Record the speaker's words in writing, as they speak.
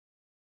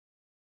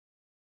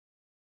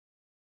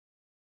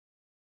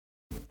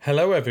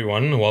Hello,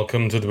 everyone.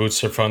 Welcome to the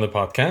Bootstrap Founder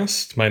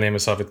podcast. My name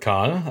is Arvid,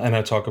 and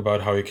I talk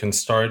about how you can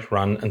start,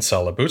 run, and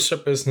sell a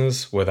bootstrap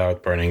business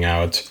without burning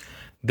out.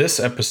 This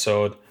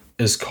episode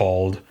is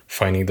called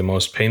Finding the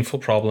Most Painful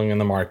Problem in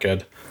the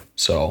Market.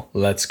 So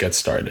let's get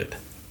started.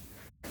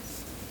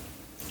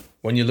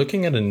 When you're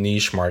looking at a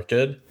niche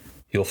market,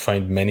 you'll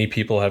find many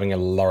people having a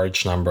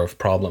large number of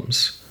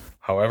problems.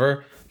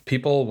 However,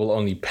 people will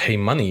only pay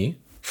money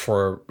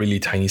for a really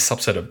tiny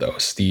subset of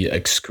those, the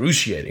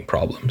excruciating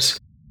problems.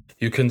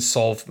 You can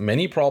solve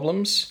many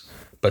problems,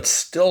 but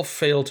still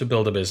fail to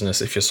build a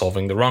business if you're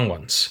solving the wrong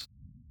ones.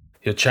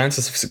 Your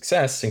chances of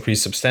success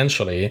increase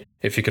substantially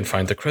if you can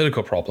find the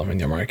critical problem in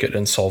your market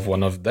and solve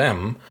one of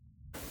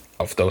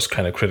those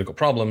kind of critical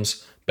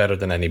problems, better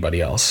than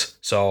anybody else.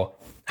 So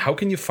how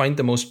can you find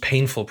the most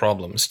painful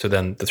problems to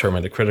then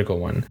determine the critical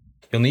one?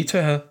 You'll need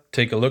to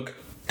take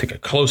a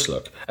close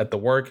look at the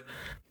work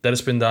that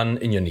has been done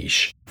in your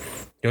niche.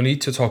 You'll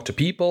need to talk to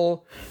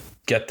people,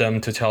 get them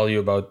to tell you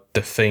about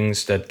the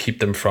things that keep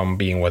them from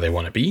being where they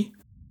want to be.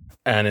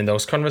 And in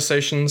those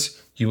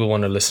conversations, you will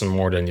want to listen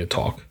more than you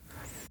talk.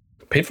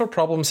 Painful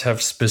problems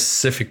have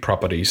specific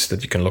properties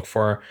that you can look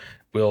for.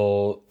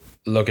 We'll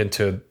look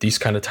into these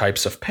kind of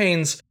types of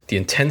pains, the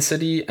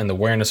intensity and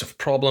awareness of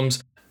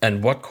problems,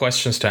 and what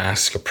questions to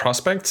ask your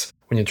prospects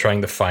when you're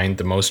trying to find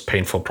the most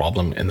painful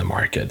problem in the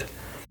market.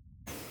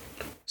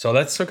 So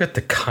let's look at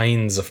the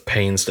kinds of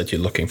pains that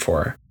you're looking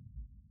for.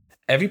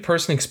 Every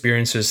person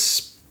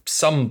experiences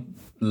some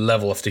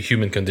level of the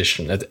human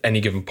condition at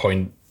any given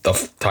point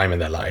of time in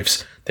their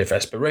lives. They have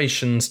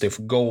aspirations, they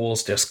have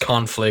goals, there's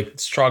conflict,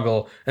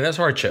 struggle, and there's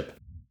hardship.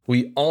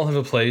 We all have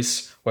a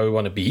place where we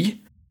want to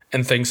be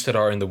and things that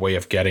are in the way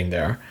of getting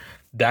there.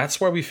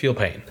 That's where we feel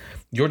pain.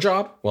 Your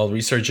job, while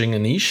researching a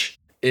niche,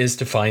 is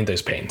to find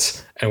those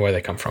pains and where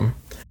they come from.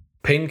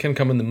 Pain can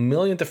come in a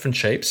million different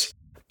shapes,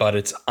 but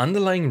its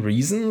underlying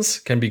reasons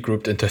can be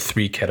grouped into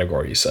three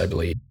categories, I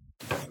believe.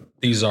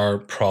 These are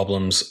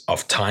problems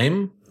of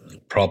time,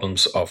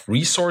 problems of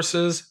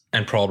resources,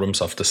 and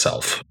problems of the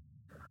self.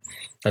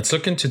 Let's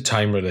look into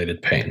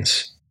time-related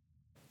pains.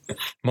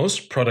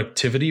 Most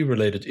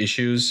productivity-related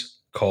issues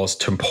cause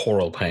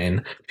temporal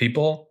pain.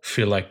 People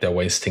feel like they're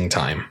wasting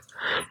time.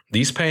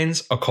 These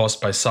pains are caused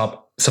by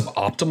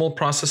suboptimal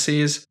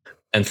processes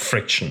and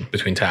friction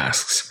between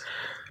tasks.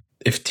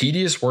 If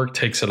tedious work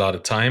takes a lot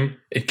of time,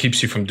 it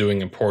keeps you from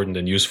doing important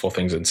and useful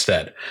things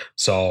instead.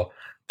 So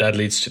that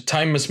leads to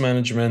time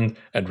mismanagement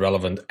and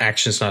relevant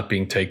actions not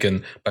being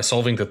taken. By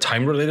solving the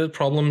time-related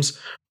problems,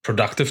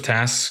 productive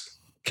tasks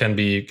can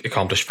be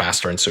accomplished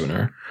faster and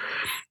sooner.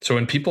 So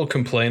when people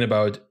complain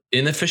about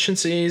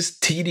inefficiencies,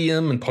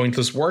 tedium, and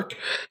pointless work,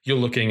 you're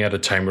looking at a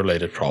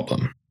time-related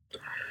problem.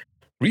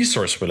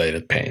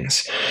 Resource-related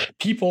pains.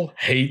 People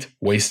hate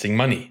wasting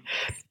money.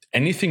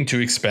 Anything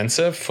too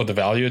expensive for the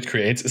value it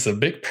creates is a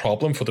big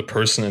problem for the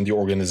person and the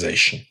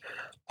organization.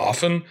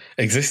 Often,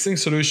 existing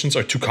solutions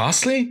are too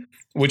costly,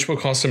 which will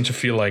cause them to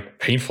feel like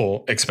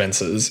painful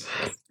expenses.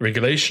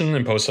 Regulation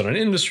imposed on an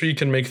industry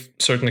can make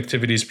certain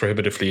activities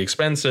prohibitively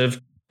expensive,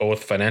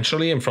 both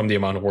financially and from the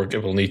amount of work you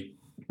will need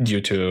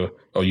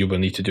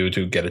to do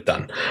to get it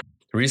done.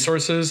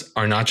 Resources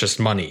are not just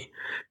money.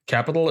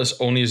 Capital is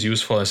only as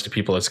useful as the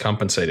people it's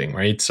compensating,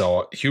 right?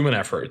 So human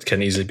effort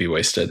can easily be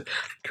wasted,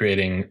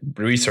 creating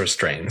resource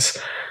drains.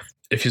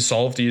 If you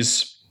solve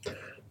these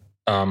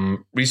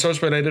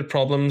resource-related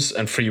problems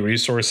and free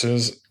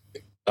resources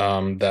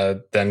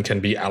that then can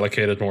be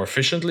allocated more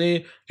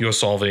efficiently, you're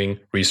solving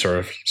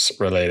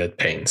resource-related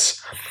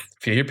pains.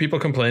 If you hear people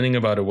complaining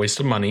about a waste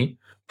of money,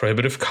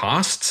 prohibitive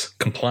costs,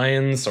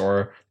 compliance,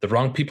 or the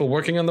wrong people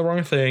working on the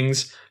wrong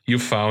things, you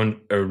found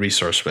a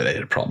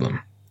resource-related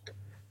problem.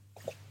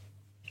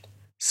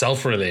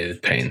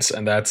 Self-related pains,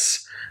 and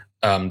that's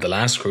the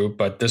last group,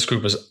 but this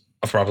group of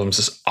problems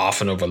is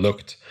often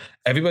overlooked.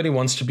 Everybody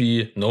wants to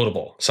be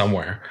notable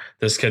somewhere.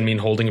 This can mean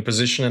holding a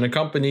position in a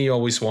company you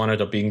always wanted,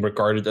 or being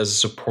regarded as a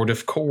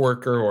supportive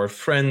coworker or a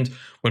friend.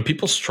 When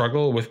people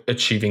struggle with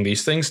achieving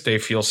these things, they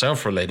feel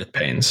self-related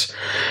pains.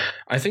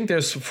 I think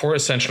there's 4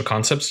 essential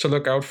concepts to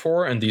look out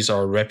for, and these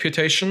are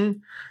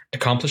reputation,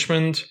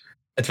 accomplishment,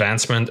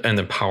 advancement, and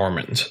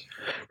empowerment.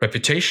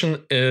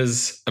 Reputation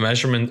is a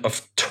measurement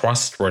of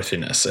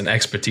trustworthiness and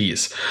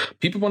expertise.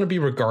 People want to be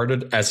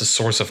regarded as a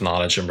source of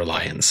knowledge and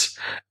reliance.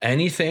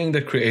 Anything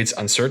that creates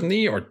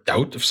uncertainty or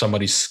doubt of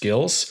somebody's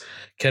skills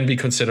can be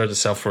considered a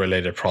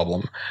self-related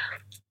problem.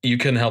 You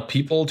can help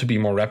people to be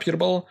more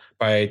reputable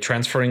by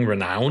transferring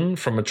renown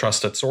from a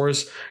trusted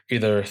source,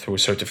 either through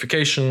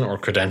certification or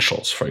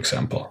credentials, for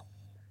example.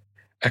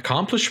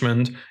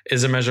 Accomplishment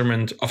is a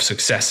measurement of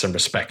success and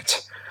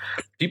respect.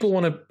 People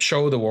want to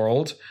show the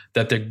world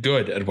that they're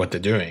good at what they're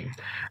doing.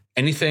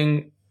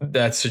 Anything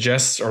that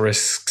suggests or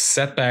risks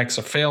setbacks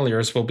or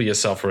failures will be a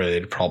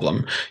self-related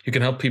problem. You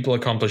can help people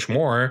accomplish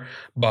more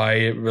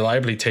by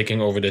reliably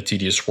taking over the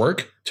tedious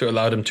work to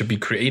allow them to be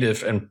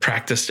creative and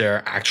practice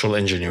their actual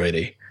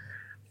ingenuity.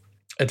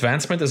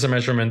 Advancement is a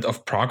measurement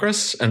of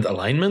progress and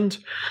alignment.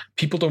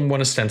 People don't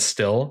want to stand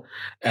still.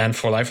 And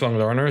for lifelong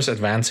learners,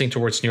 advancing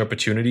towards new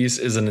opportunities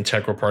is an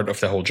integral part of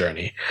the whole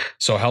journey.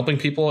 So helping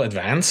people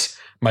advance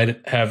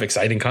might have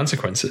exciting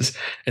consequences.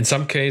 In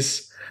some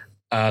cases,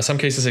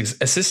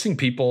 assisting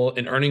people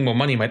in earning more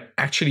money might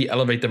actually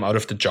elevate them out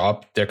of the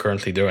job they're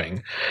currently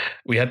doing.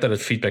 We had that at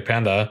Feedback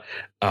Panda.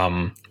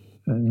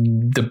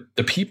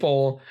 The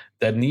people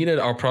that needed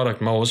our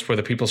product most were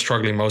the people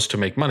struggling most to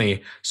make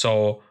money.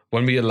 So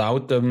when we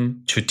allowed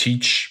them to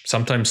teach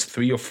sometimes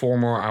 3 or 4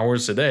 more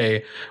hours a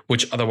day,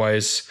 which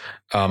otherwise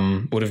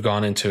would have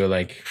gone into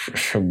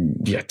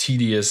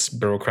tedious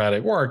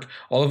bureaucratic work,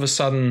 all of a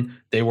sudden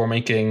they were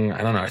making,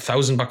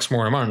 $1,000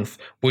 more a month,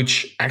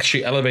 which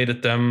actually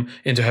elevated them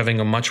into having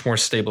a much more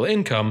stable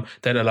income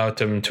that allowed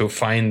them to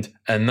find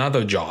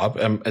another job,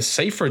 a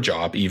safer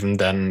job even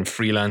than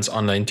freelance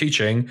online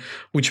teaching,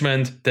 which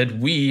meant that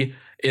we,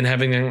 in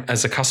having them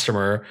as a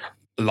customer,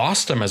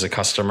 lost them as a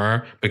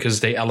customer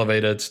because they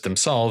elevated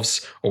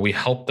themselves, or we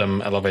helped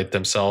them elevate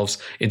themselves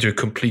into a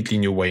completely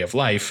new way of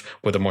life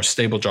with a more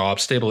stable job,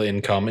 stable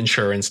income,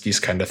 insurance, these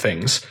kind of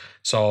things.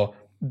 So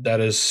that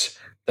is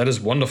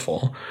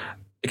wonderful.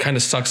 It kind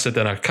of sucks that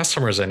they're not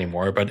customers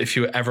anymore, but if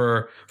you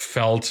ever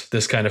felt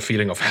this kind of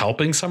feeling of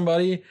helping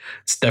somebody,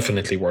 it's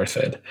definitely worth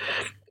it.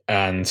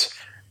 And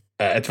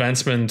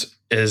advancement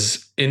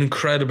is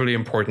incredibly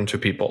important to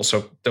people,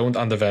 so don't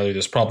undervalue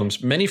these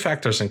problems. Many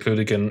factors,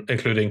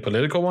 including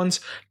political ones,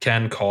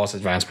 can cause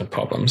advancement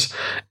problems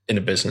in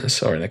a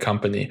business or in a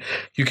company.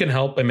 You can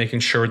help by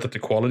making sure that the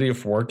quality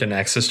of work and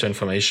access to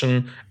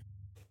information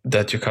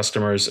that your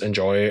customers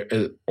enjoy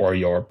or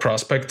your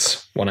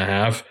prospects want to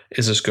have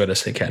is as good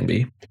as they can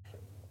be.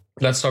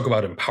 Let's talk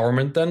about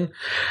empowerment then,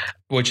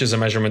 which is a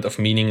measurement of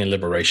meaning and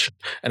liberation.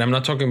 And I'm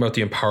not talking about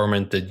the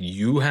empowerment that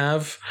you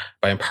have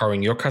by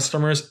empowering your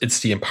customers. It's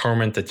the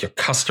empowerment that your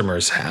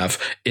customers have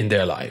in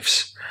their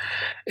lives.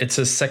 It's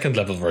a second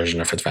level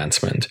version of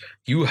advancement.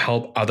 You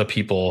help other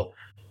people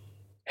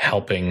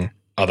helping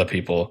other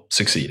people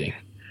succeeding.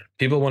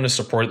 People want to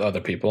support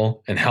other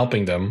people, and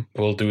helping them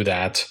will do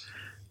that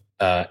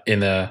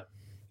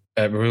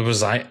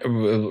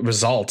will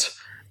result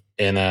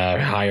in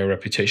a higher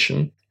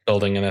reputation,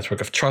 building a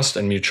network of trust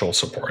and mutual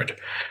support.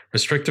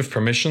 Restrictive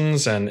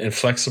permissions and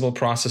inflexible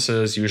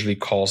processes usually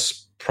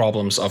cause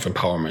problems of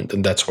empowerment,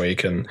 and that's where you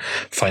can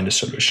find a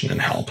solution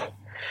and help.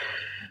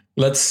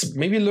 Let's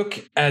maybe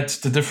look at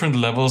the different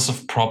levels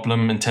of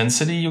problem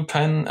intensity you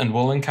can and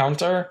will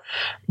encounter.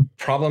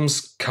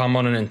 Problems come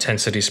on an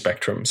intensity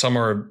spectrum. Some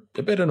are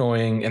a bit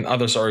annoying and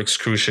others are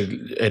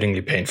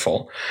excruciatingly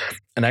painful.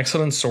 An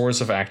excellent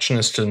source of action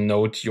is to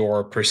note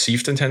your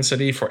perceived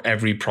intensity for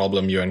every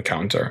problem you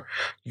encounter.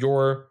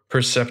 Your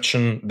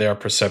perception, their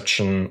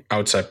perception,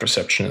 outside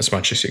perception as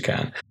much as you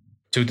can.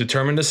 To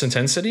determine this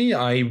intensity,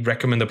 I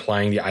recommend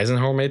applying the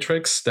Eisenhower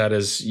matrix that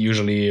is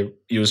usually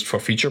used for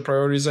feature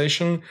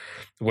prioritization,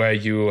 where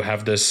you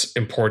have this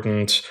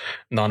important,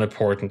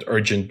 non-important,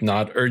 urgent,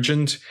 not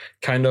urgent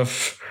kind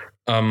of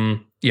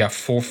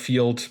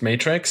 4-field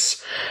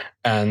matrix.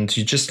 And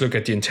you just look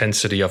at the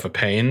intensity of a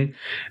pain.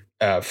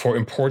 For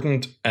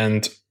important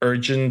and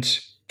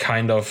urgent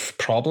kind of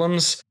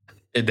problems,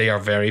 they are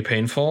very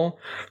painful.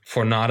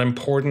 For not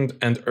important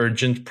and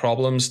urgent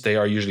problems, they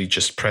are usually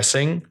just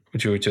pressing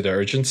due to the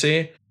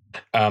urgency.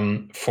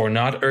 For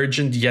not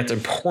urgent yet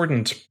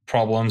important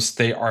problems,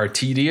 they are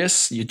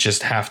tedious. You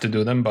just have to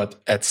do them,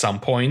 but at some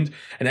point.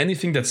 And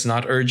anything that's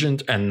not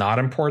urgent and not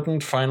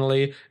important,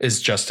 finally,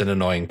 is just an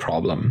annoying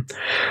problem.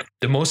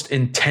 The most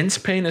intense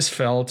pain is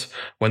felt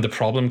when the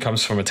problem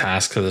comes from a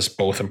task that is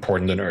both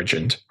important and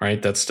urgent,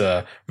 right? That's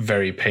the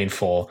very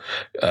painful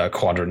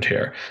quadrant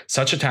here.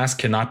 Such a task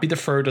cannot be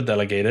deferred or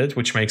delegated,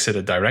 which makes it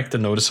a direct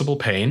and noticeable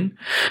pain.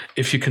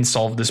 If you can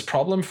solve this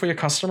problem for your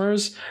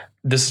customers,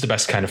 this is the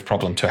best kind of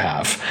problem to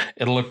have.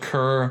 It'll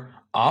occur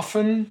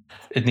often,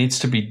 it needs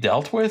to be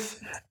dealt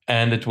with,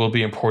 and it will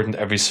be important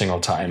every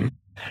single time.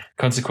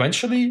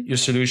 Consequentially, your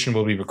solution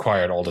will be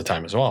required all the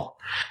time as well.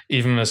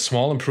 Even a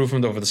small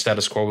improvement over the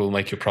status quo will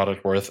make your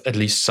product worth at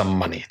least some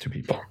money to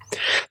people.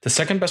 The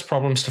second best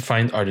problems to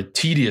find are the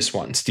tedious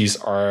ones. These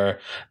are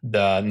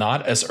the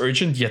not as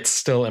urgent yet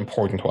still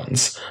important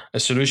ones. A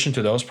solution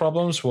to those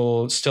problems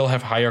will still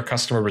have higher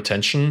customer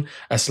retention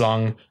as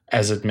long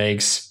as it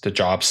makes the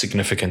job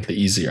significantly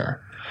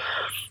easier.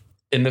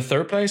 In the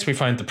third place, we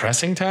find the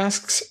pressing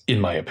tasks, in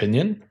my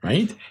opinion,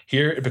 right?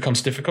 Here, it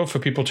becomes difficult for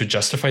people to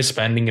justify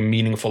spending a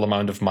meaningful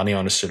amount of money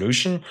on a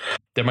solution.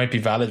 There might be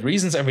valid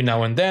reasons every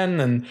now and then,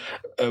 and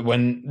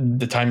when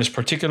the time is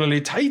particularly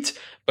tight,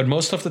 but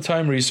most of the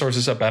time,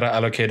 resources are better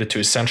allocated to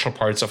essential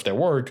parts of their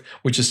work,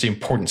 which is the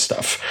important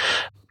stuff.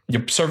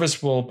 Your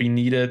service will be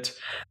needed.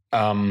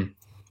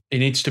 It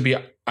needs to be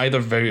either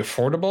very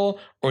affordable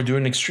or do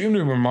an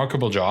extremely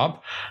remarkable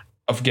job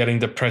of getting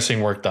the pressing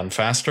work done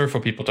faster for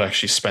people to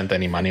actually spend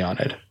any money on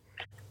it.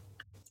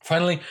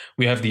 Finally,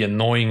 we have the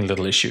annoying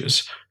little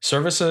issues.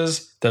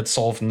 Services that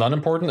solve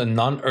non-important and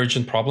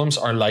non-urgent problems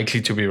are likely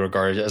to be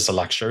regarded as a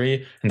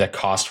luxury, and their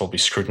cost will be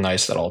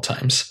scrutinized at all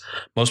times.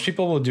 Most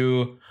people will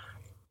do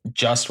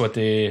just what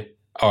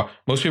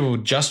most people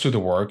would just do the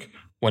work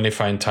when they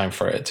find time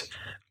for it,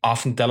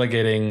 often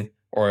delegating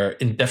or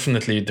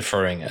indefinitely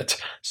deferring it.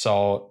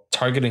 So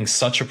targeting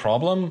such a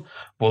problem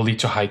will lead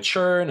to high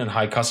churn and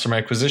high customer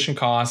acquisition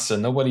costs,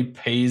 and nobody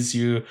pays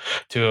you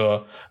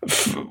to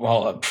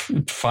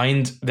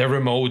find their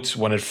remote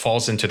when it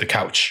falls into the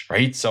couch,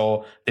 right?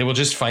 So they will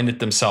just find it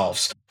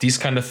themselves. These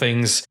kind of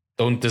things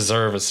don't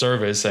deserve a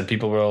service, and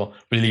people will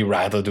really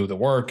rather do the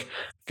work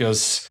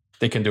because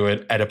they can do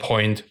it at a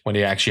point when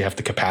they actually have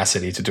the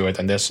capacity to do it,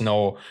 and there's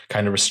no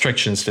kind of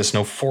restrictions, there's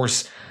no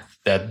force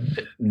that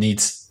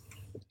needs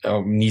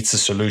a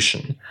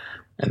solution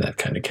in that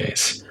kind of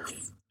case.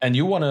 And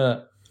you want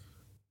to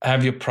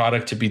have your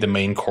product to be the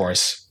main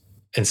course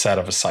instead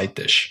of a side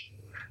dish.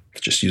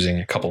 Just using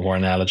a couple more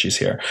analogies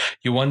here.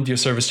 You want your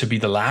service to be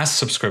the last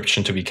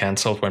subscription to be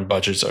canceled when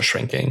budgets are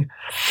shrinking.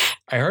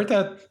 I heard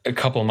that a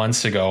couple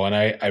months ago, and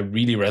I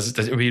really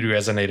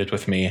resonated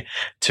with me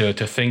to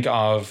think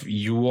of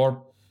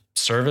your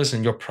service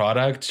and your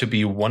product to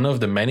be one of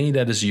the many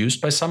that is used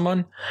by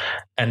someone,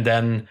 and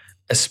then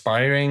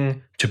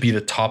aspiring to be the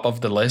top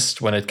of the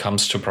list when it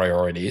comes to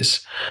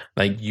priorities.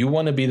 Like, you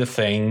want to be the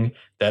thing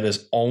that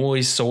is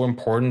always so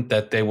important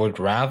that they would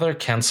rather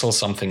cancel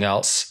something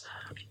else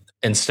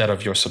instead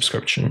of your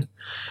subscription.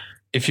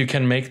 If you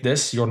can make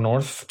this your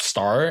North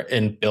Star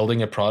in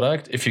building a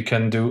product, if you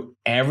can do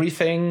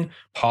everything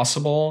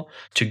possible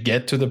to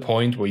get to the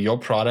point where your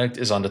product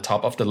is on the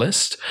top of the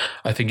list,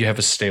 I think you have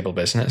a stable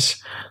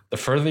business. The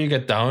further you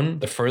get down,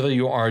 the further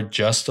you are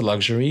just a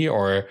luxury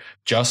or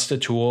just a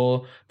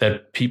tool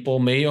that people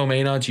may or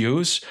may not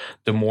use,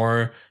 the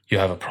more you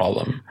have a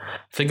problem.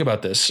 Think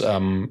about this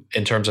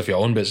in terms of your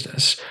own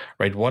business,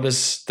 right? What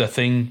is the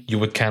thing you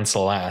would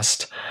cancel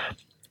last?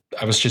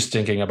 I was just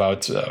thinking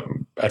about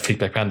at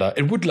Feedback Panda,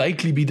 it would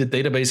likely be the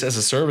database as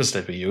a service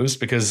that we use,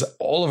 because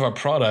all of our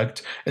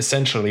product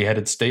essentially had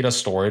its data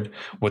stored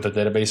with the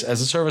database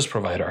as a service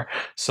provider.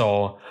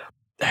 So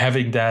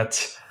having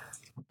that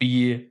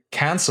be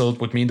canceled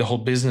would mean the whole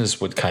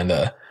business would kind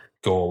of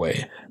go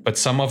away. But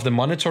some of the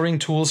monitoring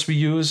tools we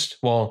used,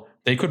 well,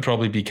 they could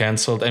probably be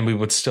canceled and we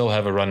would still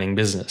have a running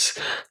business.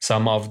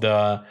 Some of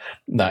the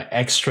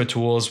extra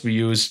tools we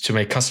use to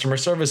make customer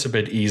service a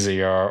bit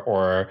easier,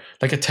 or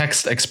like a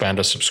text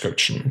expander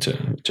subscription,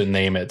 to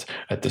name it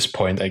at this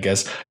point, I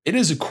guess. It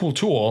is a cool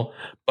tool,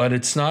 but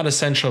it's not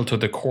essential to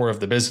the core of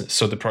the business.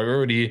 So the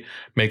priority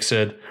makes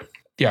it,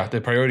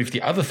 the priority of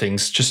the other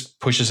things just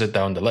pushes it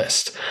down the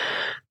list.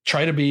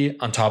 Try to be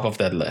on top of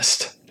that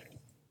list.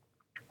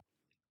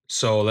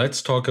 So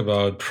let's talk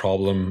about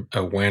problem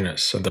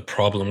awareness and the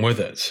problem with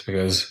it,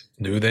 because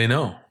do they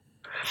know?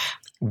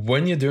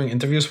 When you're doing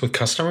interviews with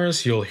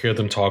customers, you'll hear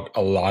them talk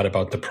a lot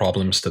about the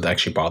problems that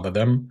actually bother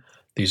them.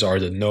 These are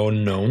the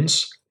known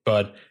knowns,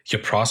 but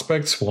your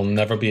prospects will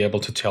never be able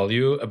to tell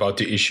you about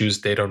the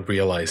issues they don't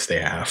realize they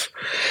have.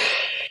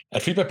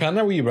 At Feedback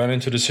Panda, we ran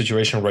into the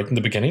situation right in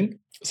the beginning.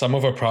 Some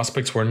of our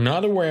prospects were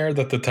not aware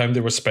that the time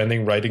they were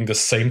spending writing the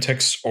same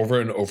text over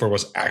and over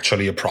was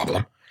actually a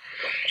problem.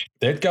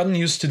 They had gotten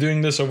used to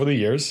doing this over the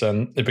years,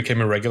 and it became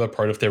a regular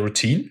part of their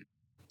routine.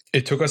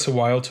 It took us a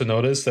while to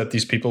notice that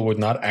these people would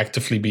not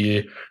actively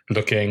be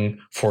looking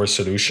for a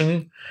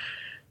solution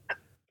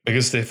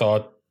because they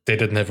thought they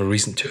didn't have a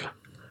reason to.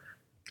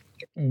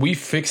 We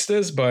fixed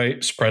this by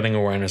spreading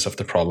awareness of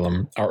the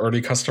problem. Our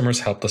early customers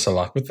helped us a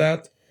lot with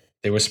that.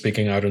 They were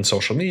speaking out on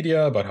social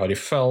media about how they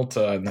felt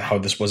and how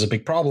this was a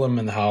big problem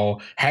and how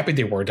happy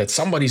they were that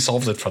somebody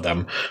solved it for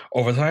them.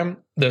 Over time,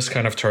 this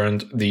kind of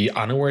turned the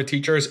unaware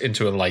teachers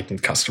into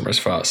enlightened customers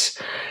for us.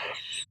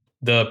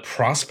 The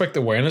prospect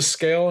awareness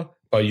scale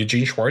by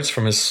Eugene Schwartz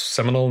from his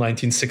seminal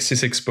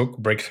 1966 book,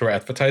 Breakthrough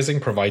Advertising,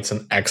 provides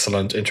an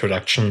excellent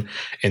introduction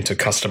into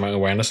customer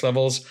awareness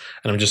levels.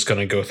 And I'm just going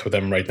to go through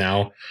them right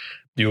now.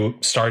 You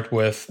start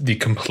with the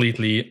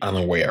completely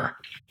unaware.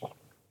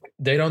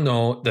 They don't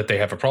know that they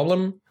have a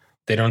problem,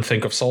 they don't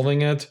think of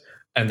solving it,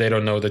 and they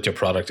don't know that your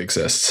product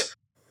exists.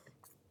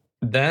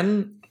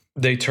 Then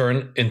they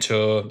turn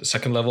into, the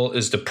second level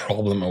is the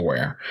problem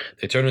aware.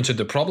 They turn into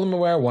the problem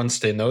aware once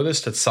they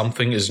notice that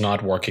something is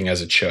not working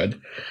as it should.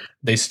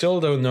 They still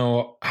don't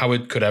know how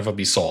it could ever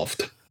be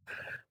solved.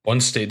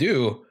 Once they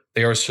do,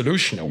 they are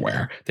solution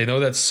aware. They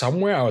know that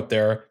somewhere out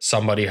there,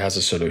 somebody has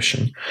a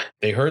solution.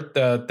 They heard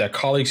that their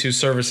colleagues use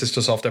services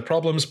to solve their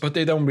problems, but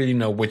they don't really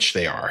know which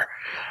they are.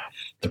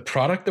 The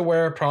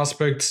product-aware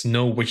prospects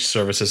know which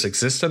services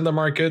exist in the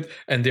market,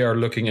 and they are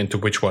looking into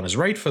which one is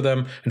right for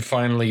them. And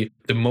finally,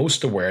 the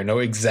most aware know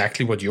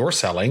exactly what you're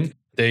selling.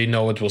 They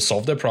know it will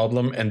solve their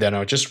problem, and then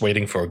are just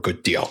waiting for a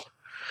good deal.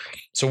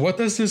 So what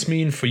does this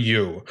mean for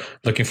you,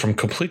 looking from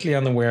completely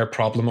unaware,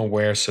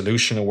 problem-aware,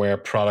 solution-aware,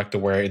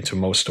 product-aware into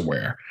most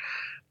aware?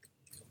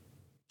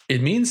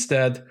 It means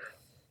that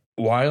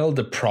while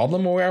the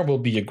problem aware will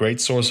be a great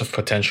source of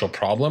potential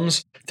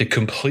problems, the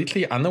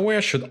completely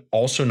unaware should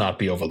also not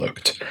be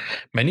overlooked.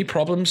 Many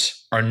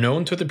problems are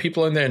known to the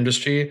people in the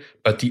industry,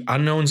 but the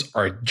unknowns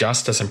are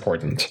just as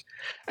important.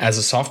 As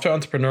a software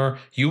entrepreneur,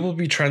 you will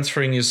be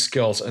transferring your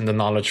skills and the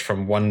knowledge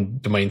from one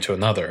domain to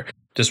another.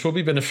 This will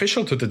be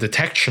beneficial to the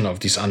detection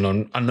of these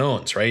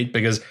unknowns, right?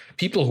 Because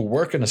people who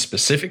work in a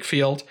specific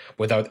field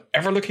without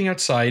ever looking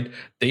outside,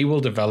 they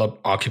will develop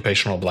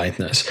occupational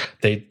blindness.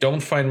 They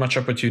don't find much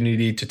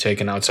opportunity to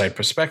take an outside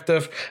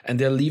perspective, and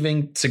they're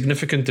leaving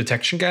significant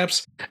detection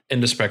gaps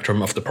in the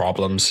spectrum of the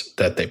problems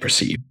that they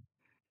perceive.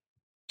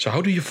 So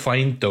how do you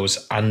find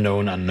those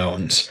unknown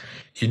unknowns?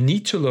 You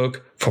need to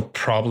look for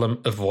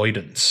problem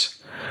avoidance.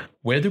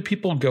 Where do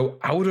people go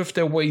out of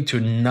their way to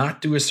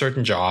not do a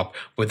certain job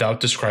without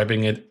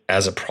describing it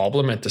as a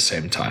problem at the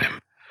same time?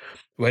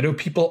 Where do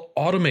people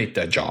automate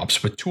their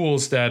jobs with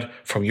tools that,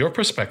 from your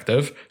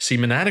perspective,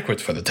 seem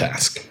inadequate for the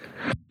task?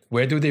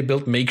 Where do they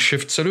build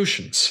makeshift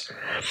solutions?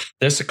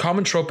 There's a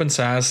common trope in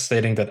SaaS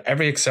stating that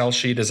every Excel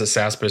sheet is a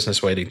SaaS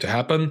business waiting to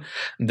happen.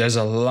 There's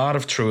a lot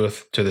of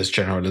truth to this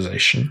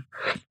generalization.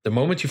 The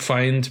moment you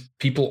find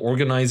people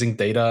organizing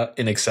data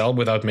in Excel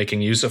without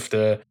making use of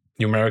the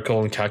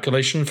numerical and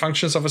calculation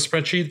functions of a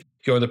spreadsheet,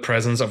 you're the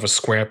presence of a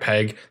square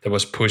peg that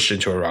was pushed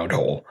into a round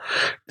hole.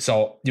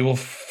 So you will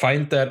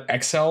find that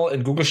Excel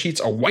and Google Sheets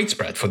are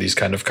widespread for these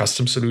kind of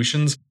custom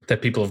solutions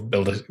that people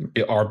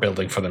are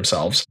building for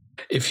themselves.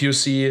 If you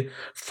see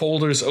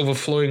folders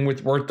overflowing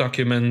with Word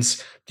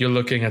documents, you're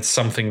looking at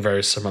something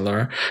very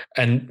similar.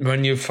 And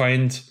when you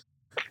find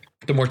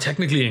the more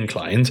technically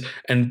inclined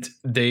and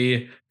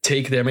they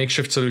take their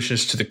makeshift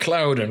solutions to the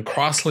cloud and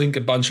cross-link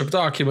a bunch of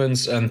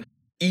documents and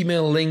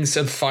email links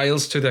and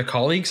files to their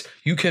colleagues,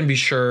 you can be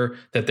sure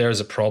that there's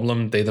a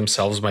problem they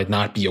themselves might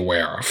not be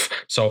aware of.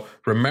 So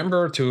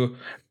remember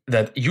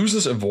that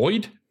users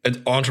avoid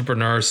and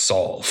entrepreneurs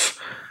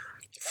solve.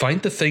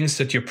 Find the things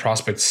that your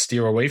prospects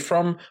steer away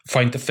from.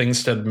 Find the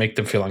things that make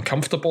them feel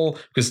uncomfortable,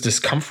 because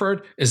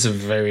discomfort is a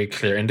very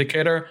clear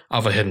indicator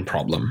of a hidden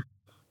problem.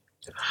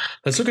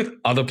 Let's look at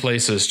other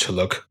places to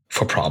look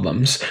for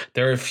problems.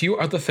 There are a few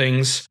other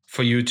things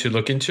for you to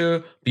look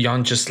into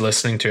beyond just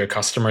listening to your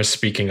customers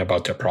speaking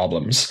about their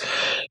problems.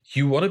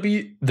 You want to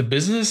be the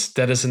business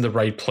that is in the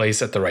right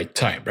place at the right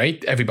time,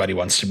 right? Everybody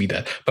wants to be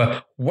that.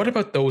 But what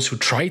about those who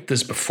tried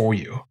this before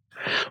you?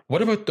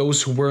 What about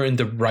those who were in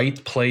the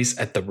right place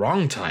at the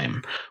wrong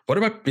time? What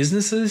about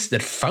businesses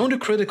that found a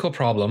critical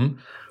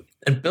problem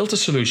and built a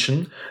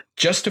solution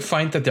just to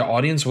find that their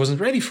audience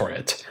wasn't ready for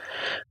it?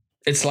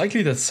 It's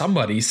likely that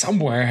somebody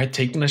somewhere had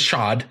taken a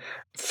shot,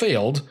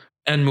 failed,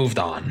 and moved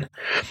on.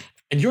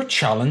 And your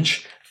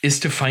challenge is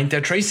to find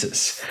their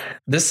traces.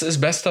 This is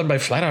best done by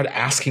flat out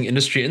asking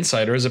industry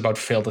insiders about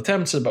failed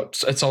attempts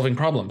at solving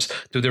problems.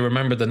 Do they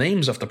remember the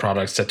names of the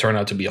products that turned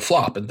out to be a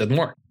flop and didn't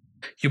work?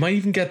 You might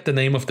even get the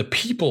name of the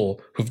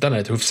people who've done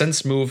it, who've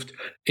since moved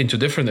into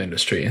different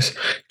industries.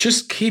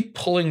 Just keep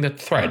pulling that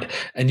thread,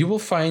 and you will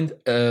find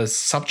a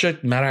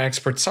subject matter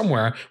expert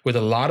somewhere with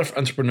a lot of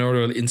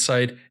entrepreneurial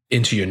insight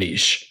into your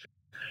niche.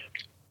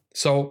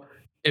 So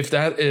if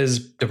that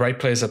is the right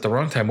place at the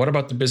wrong time, what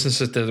about the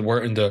businesses that were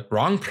in the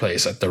wrong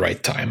place at the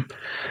right time?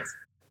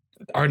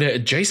 Are there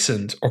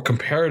adjacent or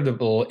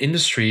comparable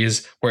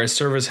industries where a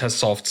service has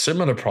solved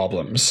similar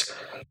problems?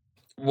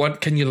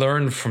 What can you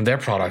learn from their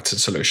products and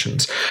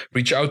solutions?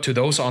 Reach out to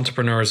those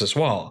entrepreneurs as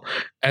well,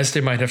 as they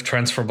might have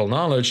transferable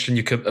knowledge and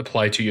you could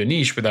apply to your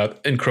niche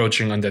without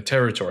encroaching on their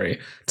territory.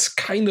 It's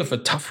kind of a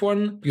tough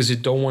one because you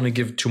don't want to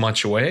give too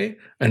much away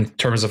in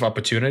terms of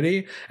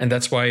opportunity. And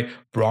that's why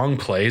wrong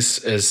place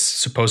is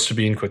supposed to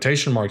be in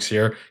quotation marks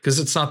here, because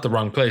it's not the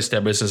wrong place.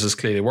 Their business is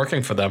clearly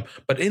working for them,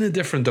 but in a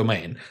different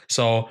domain.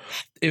 So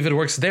if it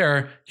works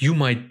there, you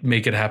might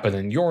make it happen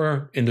in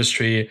your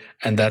industry.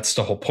 And that's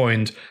the whole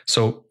point.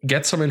 So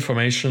get some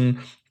information,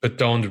 but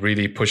don't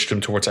really push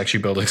them towards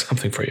actually building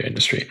something for your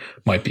industry.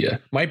 Might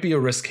be a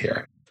risk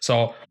here.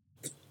 So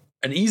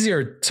an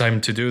easier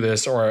time to do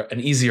this, or an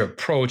easier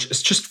approach,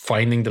 is just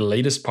finding the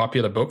latest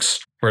popular books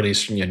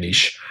released in your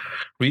niche.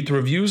 Read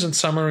reviews and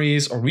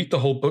summaries, or read the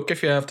whole book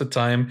if you have the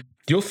time.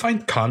 You'll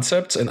find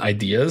concepts and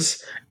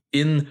ideas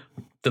in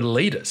the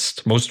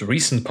latest, most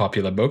recent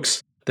popular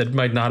books that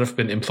might not have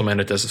been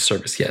implemented as a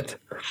service yet.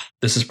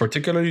 This is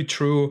particularly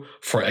true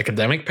for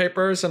academic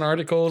papers and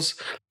articles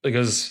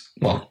because,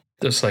 well,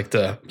 there's like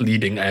the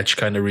leading edge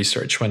kind of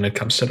research when it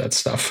comes to that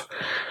stuff.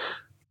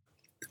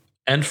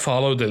 And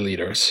follow the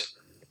leaders.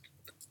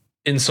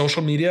 In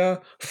social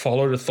media,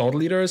 follow the thought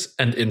leaders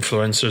and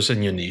influencers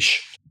in your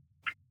niche.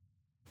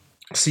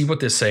 See what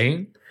they're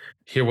saying,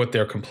 hear what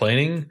they're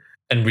complaining,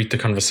 and read the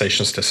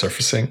conversations they're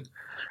surfacing.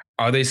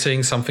 Are they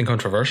saying something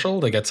controversial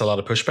that gets a lot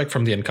of pushback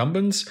from the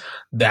incumbents?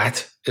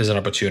 That is an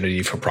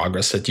opportunity for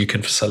progress that you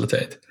can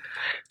facilitate.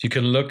 You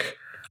can look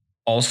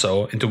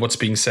also into what's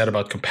being said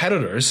about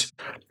competitors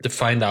to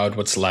find out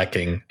what's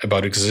lacking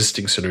about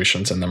existing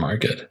solutions in the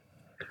market.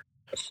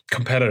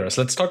 Competitors.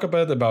 Let's talk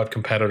about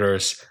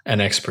competitors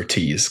and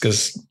expertise,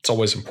 because it's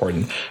always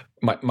important.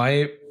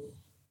 My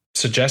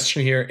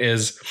suggestion here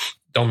is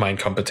don't mind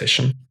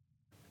competition.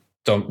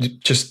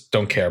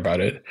 Don't care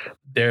about it.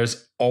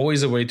 There's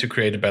always a way to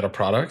create a better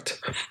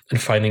product and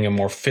finding a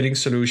more fitting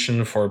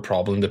solution for a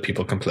problem that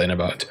people complain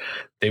about.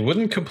 They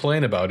wouldn't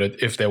complain about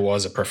it if there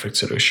was a perfect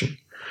solution.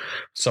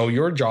 So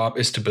your job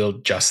is to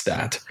build just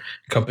that.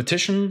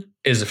 Competition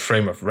is a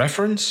frame of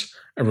reference,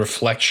 a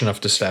reflection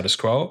of the status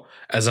quo.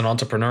 As an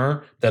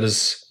entrepreneur, that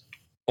is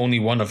only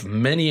one of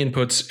many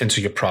inputs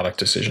into your product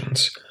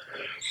decisions.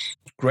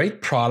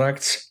 Great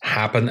products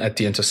happen at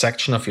the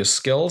intersection of your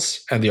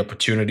skills and the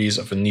opportunities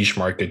of a niche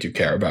market you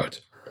care about.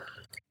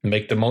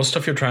 Make the most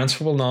of your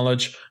transferable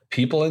knowledge.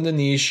 People in the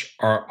niche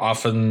are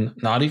often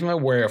not even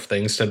aware of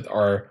things that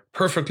are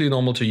perfectly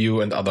normal to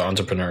you and other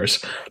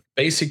entrepreneurs.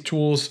 Basic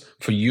tools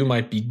for you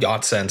might be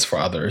godsends for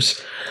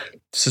others.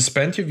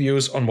 Suspend your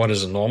views on what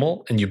is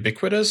normal and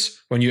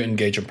ubiquitous. When you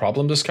engage in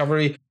problem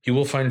discovery, you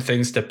will find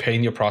things that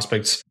pain your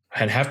prospects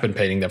and have been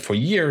paining them for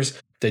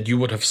years that you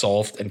would have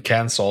solved and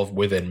can solve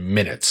within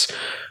minutes.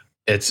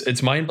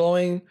 It's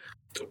mind-blowing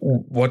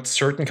what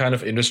certain kind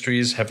of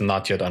industries have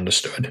not yet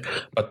understood,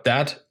 but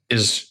that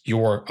is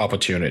your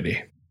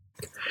opportunity.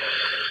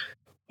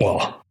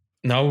 Well,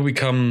 now we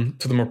come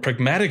to the more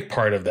pragmatic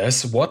part of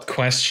this. What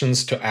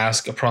questions to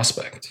ask a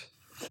prospect?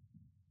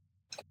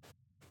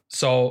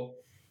 So,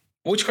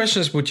 which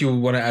questions would you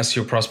want to ask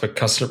your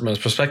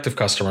prospective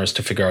customers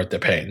to figure out their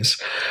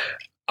pains?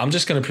 I'm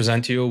just going to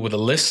present you with a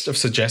list of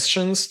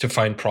suggestions to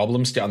find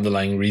problems, the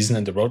underlying reason,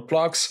 and the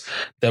roadblocks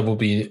that will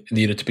be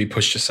needed to be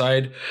pushed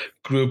aside,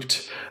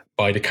 grouped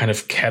by the kind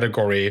of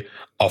category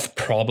of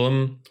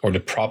problem or the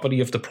property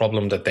of the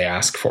problem that they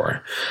ask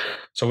for.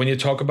 So when you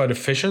talk about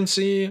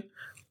efficiency,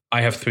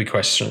 I have 3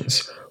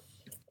 questions.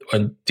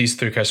 And these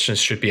 3 questions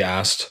should be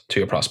asked to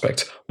your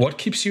prospect. What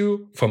keeps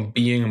you from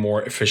being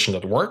more efficient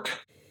at work?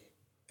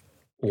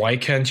 Why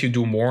can't you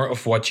do more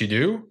of what you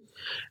do?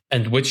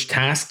 And which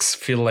tasks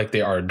feel like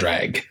they are a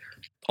drag?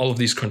 All of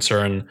these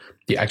concern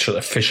the actual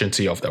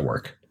efficiency of their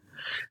work.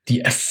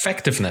 The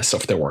effectiveness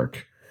of their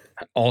work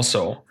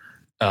also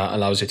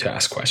allows you to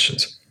ask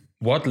questions.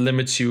 What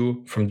limits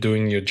you from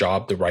doing your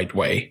job the right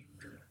way?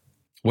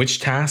 Which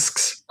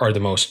tasks are the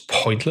most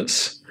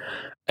pointless?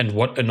 And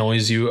what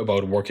annoys you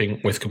about working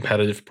with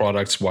competitive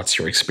products? What's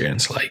your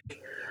experience like?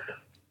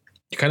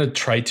 You kind of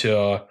try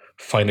to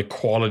find a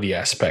quality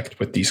aspect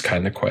with these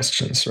kind of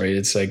questions, right?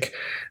 It's like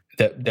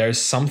that there's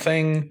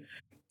something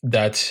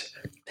that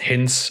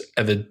hints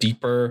at a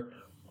deeper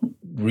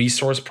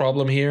resource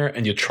problem here,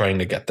 and you're trying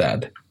to get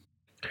that.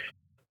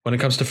 When it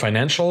comes to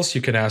financials,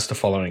 you can ask the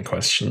following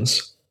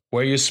questions.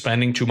 Where are you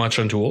spending too much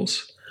on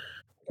tools?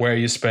 Where are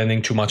you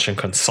spending too much on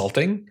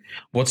consulting?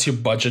 What's your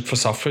budget for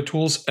software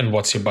tools? And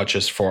what's your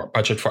budget for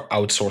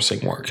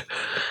outsourcing work?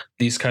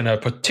 These kind of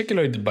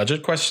particularly the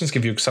budget questions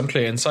give you some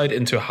clear insight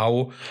into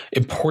how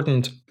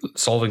important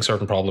solving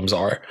certain problems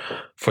are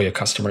for your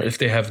customer. If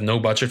they have no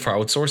budget for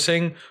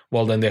outsourcing,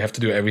 well, then they have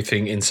to do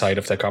everything inside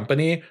of their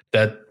company.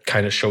 That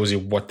kind of shows you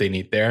what they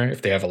need there.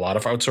 If they have a lot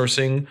of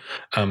outsourcing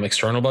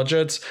external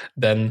budgets,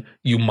 then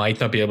you might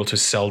not be able to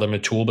sell them a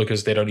tool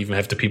because they don't even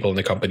have the people in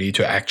the company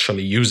to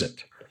actually use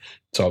it.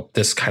 So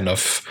this kind of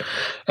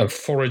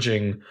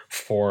foraging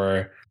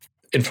for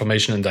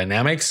information and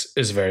dynamics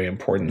is very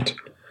important.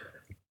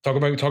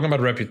 Talking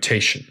about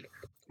reputation.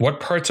 What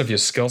parts of your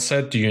skill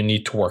set do you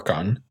need to work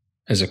on?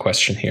 Is a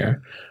question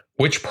here.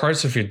 Which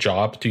parts of your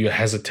job do you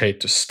hesitate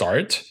to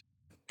start?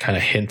 Kind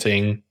of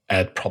hinting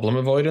at problem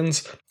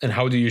avoidance. And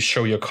how do you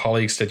show your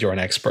colleagues that you're an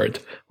expert?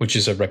 Which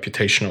is a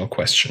reputational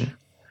question.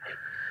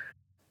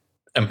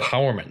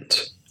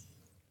 Empowerment.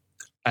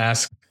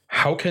 Ask,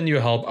 how can you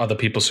help other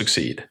people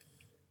succeed?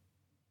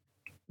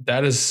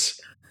 That is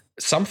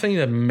something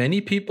that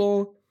many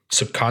people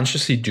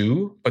subconsciously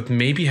do, but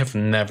maybe have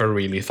never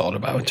really thought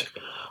about.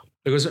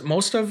 Because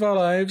most of our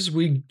lives,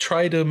 we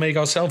try to make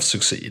ourselves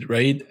succeed,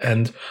 right?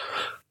 And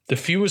the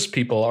fewest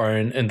people are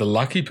in the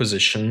lucky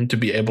position to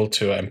be able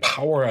to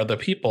empower other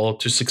people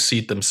to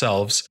succeed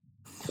themselves,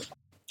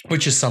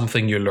 which is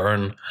something you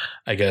learn,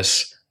 I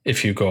guess,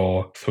 if you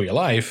go through your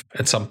life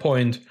at some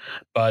point.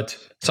 But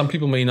some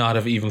people may not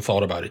have even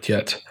thought about it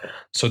yet.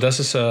 So this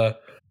is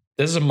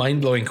a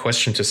mind-blowing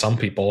question to some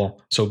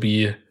people. So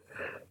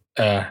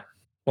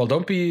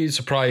don't be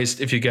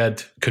surprised if you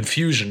get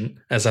confusion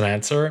as an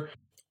answer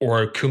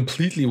or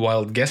completely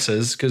wild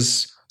guesses,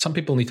 because some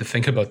people need to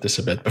think about this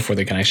a bit before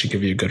they can actually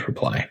give you a good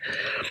reply.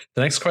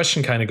 The next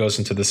question kind of goes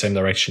into the same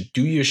direction.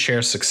 Do you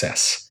share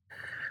success?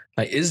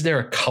 Like, is there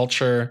a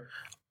culture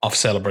of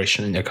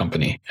celebration in your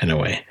company in a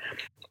way?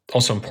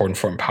 Also important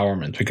for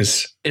empowerment,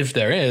 because if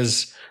there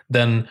is,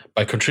 then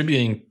by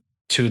contributing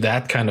to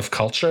that kind of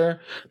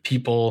culture,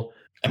 people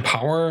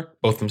empower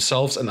both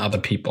themselves and other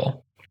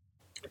people.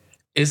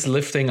 Is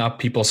lifting up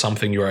people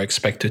something you are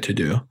expected to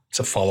do? It's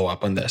a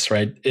follow-up on this,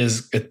 right?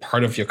 Is it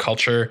part of your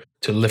culture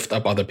to lift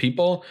up other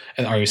people,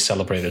 and are you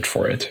celebrated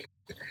for it?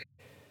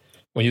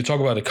 When you talk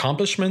about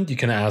accomplishment, you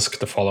can ask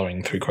the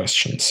following 3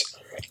 questions.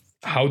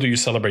 How do you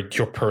celebrate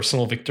your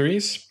personal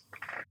victories?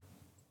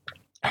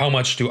 How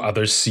much do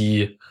others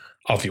see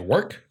of your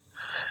work?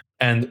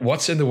 And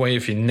what's in the way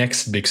of your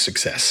next big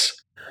success?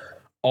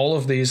 All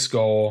of these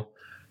go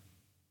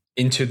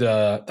into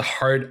the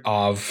heart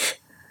of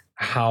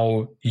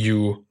how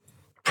you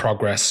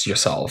progress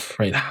yourself,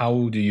 right?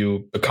 How do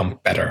you become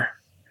better?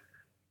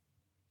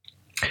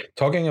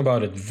 Talking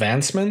about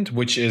advancement,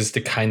 which is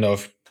the kind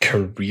of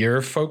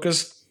career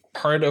focused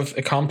part of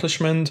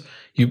accomplishment,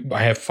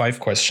 I have 5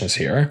 questions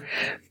here.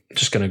 I'm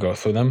just going to go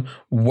through them.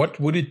 What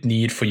would it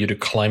need for you to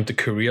climb the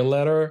career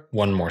ladder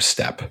one more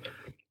step?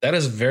 That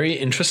is very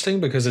interesting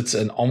because it's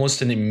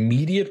almost an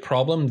immediate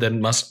problem that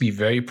must be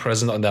very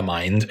present on their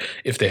mind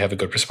if they have a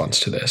good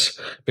response to this.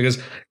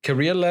 Because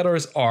career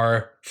ladders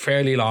are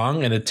fairly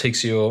long and it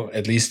takes you,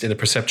 at least in the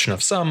perception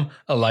of some,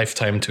 a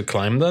lifetime to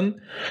climb them.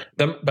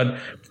 But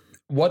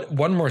what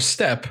one more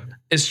step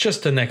is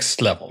just the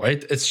next level,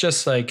 right? It's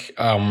just like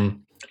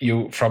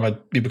you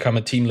become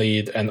a team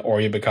lead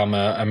or you become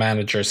a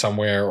manager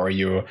somewhere, or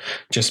you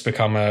just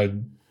become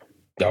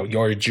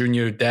you're a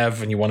junior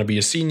dev and you want to be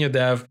a senior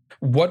dev.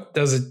 What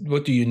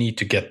do you need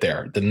to get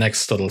there? The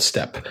next little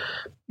step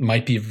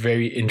might be a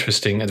very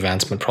interesting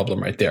advancement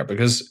problem right there,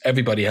 because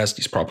everybody has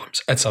these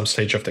problems at some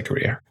stage of their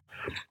career.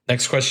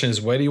 Next question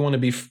is, where do you want to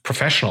be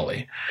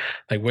professionally?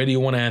 Like, where do you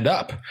want to end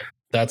up?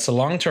 That's a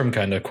long-term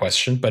kind of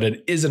question, but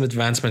it is an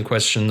advancement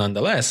question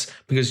nonetheless,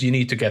 because you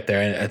need to get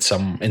there in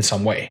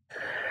some way.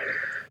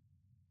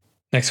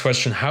 Next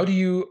question, how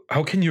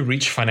can you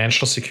reach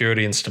financial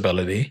security and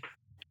stability?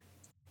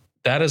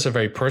 That is a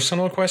very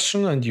personal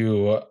question, and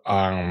you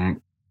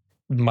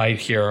might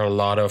hear a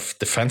lot of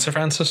defensive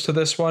answers to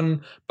this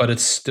one, but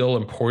it's still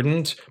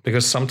important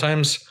because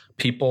sometimes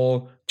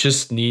people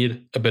just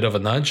need a bit of a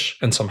nudge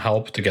and some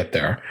help to get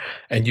there,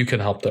 and you can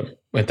help them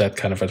with that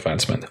kind of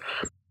advancement.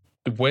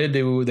 Where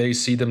do they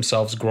see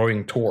themselves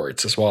growing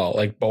towards as well,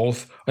 like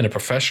both in a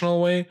professional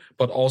way,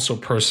 but also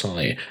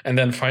personally? And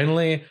then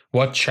finally,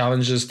 what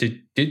challenges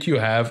did you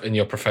have in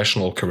your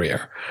professional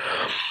career?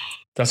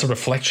 That's a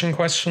reflection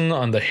question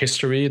on the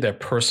history, their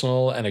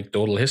personal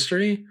anecdotal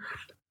history.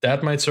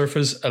 That might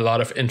surface a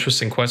lot of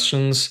interesting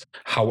questions.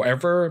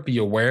 However, be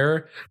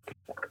aware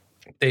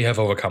they have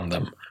overcome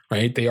them,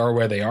 right? They are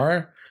where they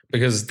are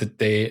because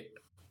they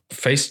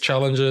faced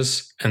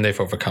challenges and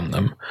they've overcome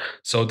them.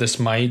 So this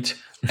might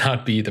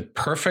not be the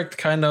perfect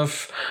kind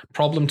of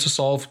problem to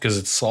solve because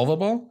it's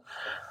solvable,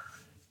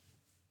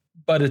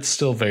 but it's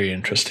still very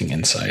interesting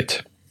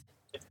insight.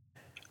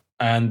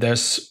 And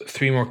there's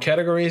 3 more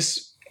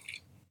categories.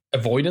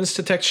 Avoidance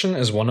detection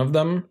is one of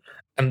them,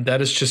 and that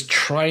is just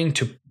trying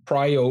to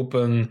pry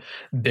open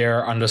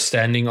their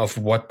understanding of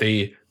what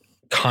they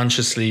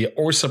consciously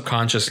or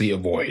subconsciously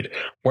avoid.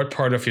 What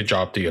part of your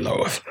job do you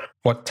loathe?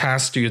 What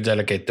tasks do you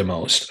delegate the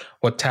most?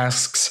 What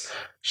tasks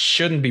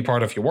shouldn't be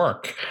part of your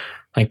work?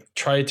 Like,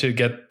 try to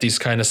get these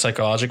kind of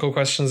psychological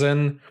questions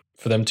in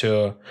for them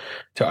to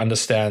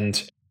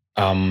understand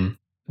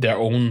their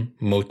own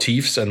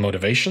motifs and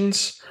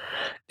motivations.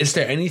 Is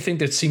there anything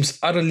that seems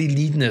utterly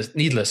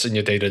needless in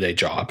your day-to-day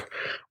job?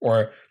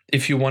 Or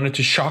if you wanted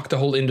to shock the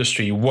whole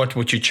industry, what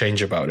would you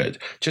change about it?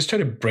 Just try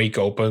to break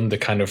open the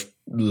kind of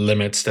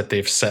limits that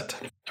they've set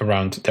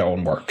around their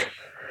own work.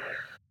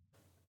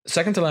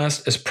 Second to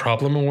last is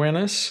problem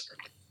awareness,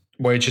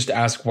 where you just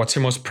ask, what's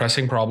your most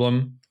pressing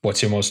problem?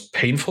 What's your most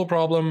painful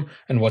problem?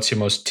 And what's your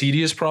most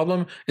tedious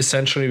problem?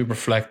 Essentially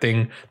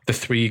reflecting the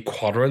 3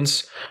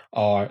 quadrants,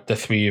 or the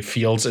 3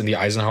 fields in the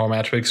Eisenhower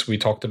matrix we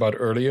talked about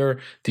earlier: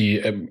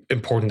 the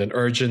important and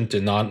urgent, the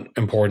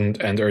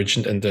non-important and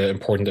urgent, and the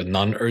important and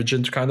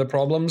non-urgent kind of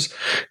problems.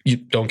 You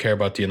don't care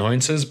about the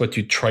annoyances, but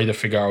you try to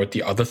figure out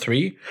the other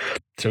 3.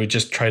 So you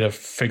just try to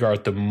figure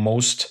out the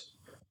most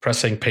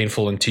pressing,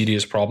 painful, and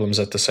tedious problems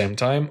at the same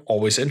time.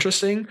 Always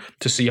interesting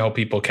to see how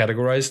people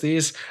categorize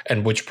these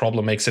and which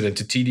problem makes it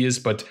into tedious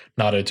but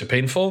not into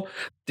painful.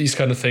 These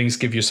kind of things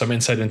give you some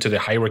insight into the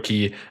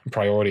hierarchy and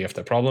priority of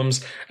the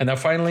problems. And now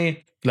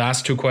finally,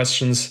 last 2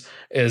 questions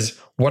is,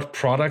 what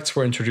products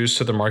were introduced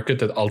to the market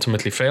that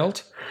ultimately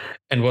failed?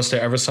 And was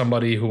there ever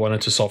somebody who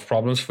wanted to solve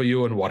problems for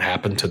you, and what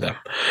happened to them?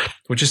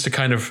 Which is the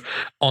kind of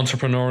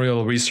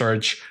entrepreneurial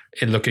research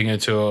in looking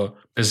into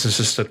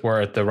businesses that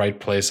were at the right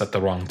place at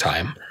the wrong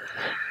time.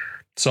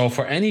 So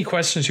for any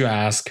questions you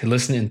ask,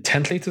 listen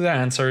intently to the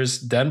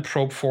answers, then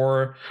probe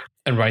for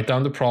and write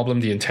down the problem,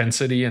 the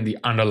intensity, and the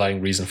underlying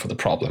reason for the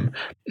problem,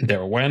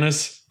 their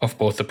awareness of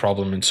both the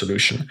problem and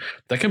solution.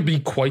 That can be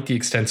quite the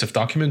extensive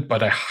document,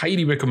 but I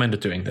highly recommend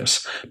doing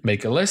this.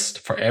 Make a list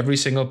for every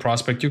single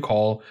prospect you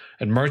call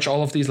and merge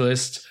all of these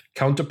lists.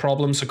 Count the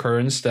problems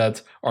occurrence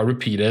that are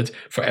repeated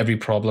for every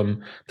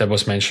problem that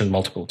was mentioned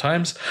multiple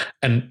times.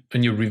 And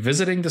when you're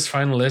revisiting this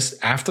final list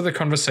after the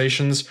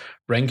conversations,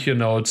 rank your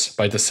notes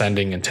by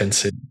descending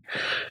intensity.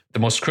 The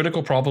most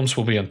critical problems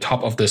will be on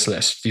top of this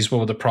list. These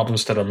were the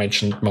problems that are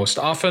mentioned most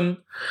often,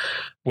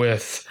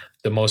 with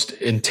the most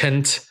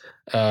intent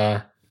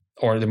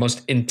or the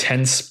most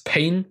intense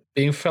pain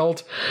being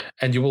felt.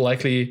 And you will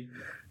likely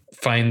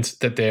find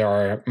that they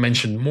are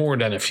mentioned more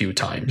than a few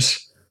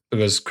times,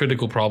 because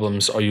critical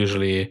problems are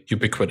usually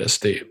ubiquitous.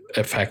 They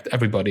affect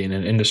everybody in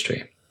an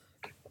industry.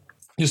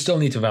 You still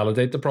need to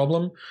validate the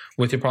problem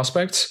with your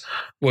prospects,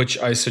 which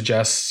I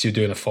suggest you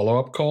do in a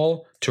follow-up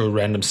call to a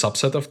random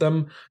subset of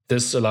them.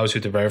 This allows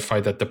you to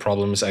verify that the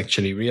problem is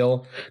actually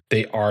real,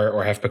 they are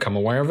or have become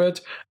aware of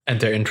it,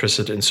 and they're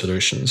interested in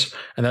solutions.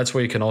 And that's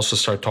where you can also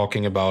start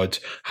talking about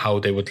how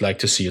they would like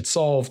to see it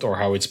solved or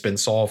how it's been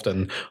solved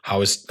and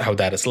how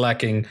that is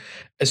lacking.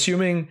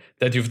 Assuming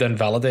that you've then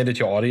validated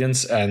your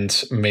audience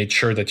and made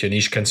sure that your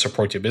niche can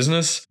support your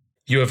business,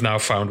 you have now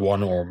found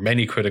one or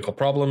many critical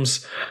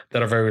problems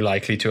that are very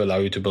likely to allow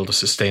you to build a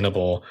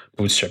sustainable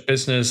bootstrap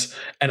business.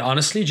 And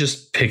honestly,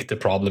 just pick the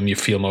problem you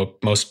feel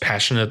most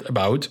passionate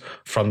about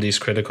from these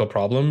critical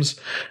problems.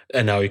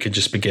 And now you can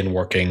just begin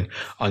working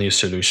on your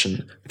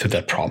solution to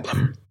that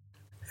problem.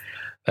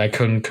 That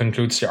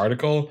concludes the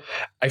article.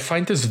 I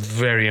find this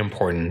very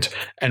important.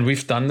 And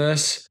we've done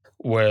this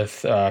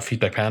with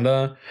Feedback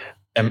Panda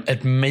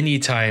at many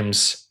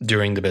times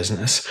during the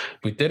business.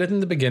 We did it in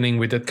the beginning.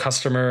 We did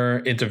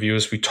customer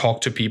interviews. We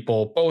talked to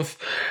people both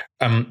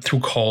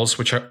through calls,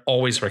 which I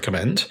always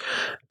recommend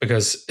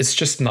because it's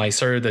just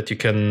nicer that you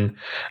can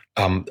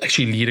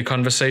actually lead a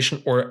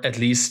conversation or at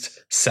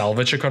least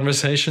salvage a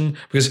conversation.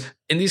 Because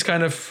in these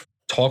kind of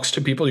talks to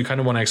people, you kind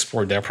of want to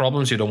explore their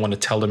problems. You don't want to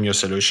tell them your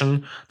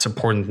solution. It's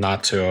important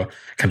not to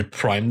kind of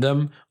prime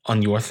them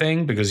on your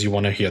thing because you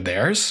want to hear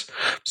theirs.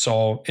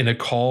 So in a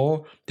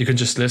call, you can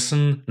just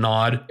listen,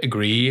 nod,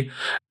 agree.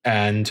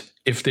 And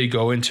if they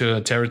go into a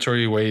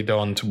territory where you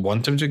don't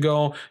want them to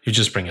go, you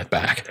just bring it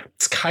back.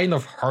 It's kind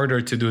of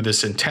harder to do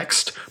this in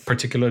text,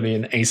 particularly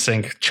in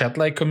async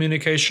chat-like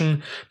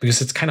communication,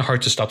 because it's kind of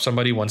hard to stop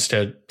somebody once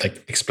they're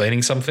like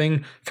explaining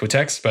something through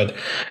text, but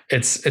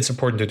it's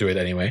important to do it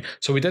anyway.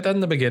 So we did that in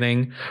the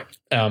beginning.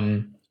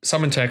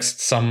 Some in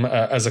text, some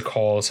as a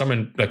call, some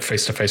in like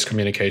face-to-face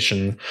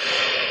communication.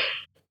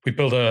 We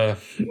built a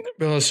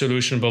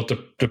solution, built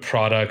the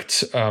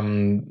product,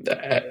 and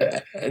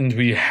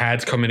we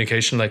had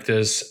communication like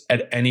this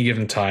at any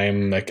given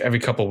time. Like every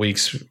couple of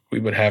weeks, we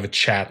would have a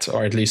chat,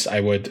 or at least I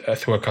would,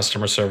 through a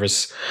customer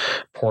service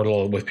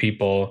portal with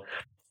people,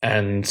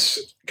 and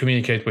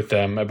communicate with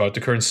them about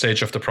the current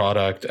stage of the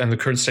product and the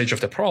current stage of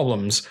the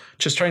problems,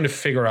 just trying to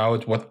figure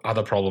out what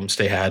other problems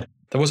they had.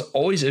 That was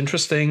always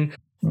interesting.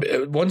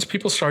 Once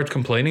people start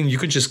complaining, you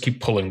can just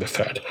keep pulling the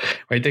thread,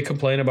 right? They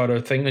complain about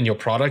a thing in your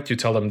product. You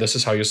tell them this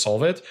is how you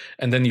solve it.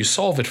 And then you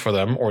solve it for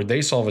them, or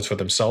they solve it for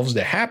themselves.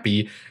 They're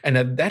happy. And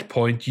at that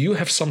point, you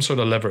have some sort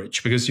of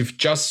leverage because you've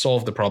just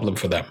solved the problem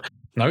for them.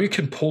 Now you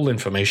can pull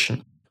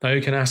information. Now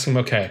you can ask them,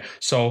 okay,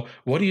 so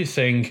what do you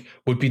think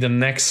would be the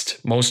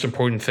next most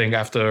important thing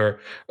after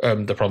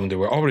the problem that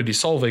we're already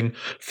solving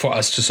for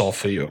us to solve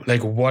for you?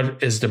 Like,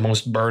 what is the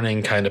most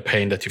burning kind of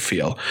pain that you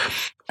feel?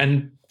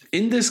 And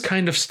in this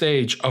kind of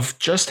stage of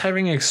just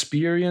having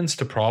experienced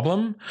the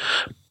problem,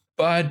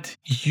 but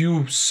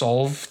you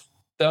solve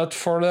that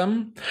for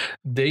them,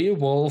 they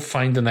will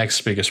find the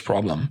next biggest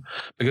problem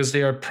because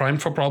they are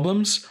primed for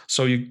problems.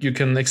 So you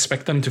can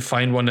expect them to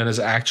find one that is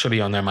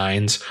actually on their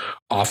minds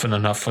often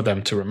enough for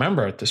them to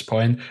remember at this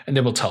point, and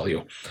they will tell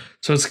you.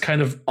 So it's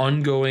kind of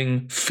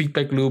ongoing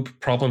feedback loop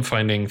problem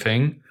finding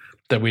thing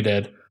that we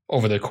did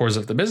over the course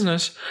of the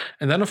business.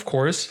 And then, of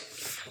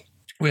course,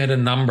 we had a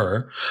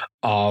number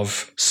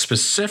of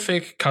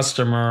specific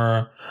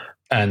customer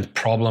and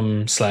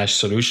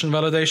problem/solution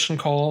validation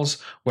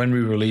calls when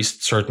we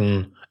released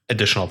certain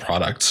additional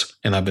products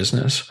in our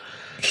business.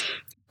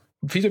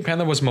 Feedback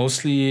Panda was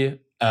mostly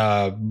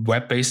a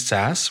web-based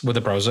SaaS with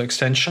a browser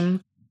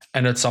extension.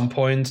 And at some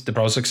point, the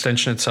browser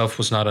extension itself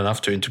was not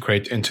enough to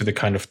integrate into the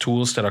kind of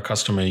tools that our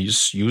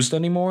customers used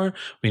anymore.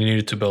 We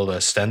needed to build a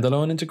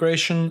standalone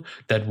integration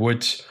that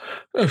would,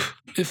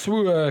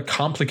 through a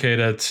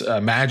complicated,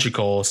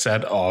 magical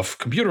set of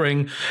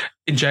computing,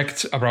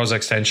 inject a browser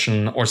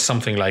extension or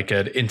something like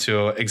it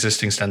into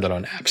existing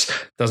standalone apps.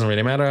 Doesn't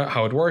really matter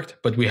how it worked,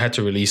 but we had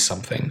to release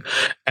something.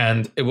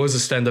 And it was a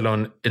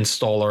standalone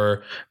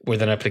installer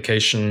with an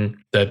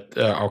application that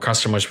our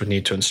customers would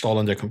need to install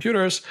on their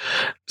computers.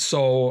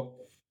 So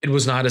it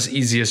was not as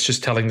easy as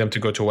just telling them to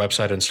go to a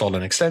website, install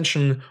an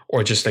extension,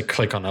 or just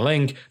click on a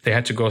link. They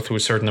had to go through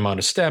a certain amount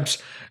of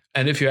steps.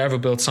 And if you ever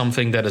build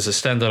something that is a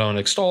standalone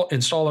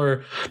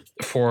installer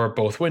for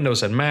both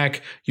Windows and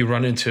Mac, you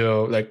run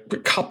into like a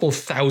couple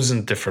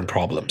thousand different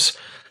problems.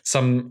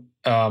 Some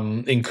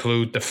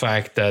include the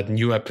fact that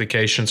new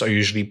applications are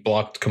usually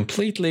blocked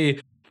completely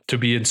to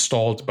be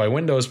installed by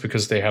Windows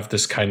because they have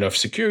this kind of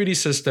security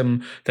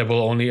system that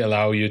will only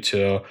allow you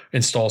to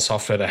install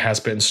software that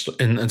has been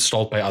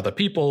installed by other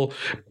people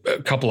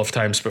a couple of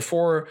times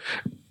before,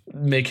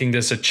 making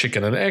this a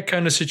chicken and egg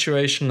kind of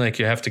situation. Like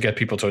you have to get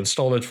people to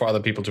install it for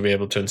other people to be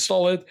able to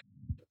install it.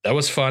 That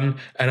was fun.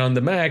 And on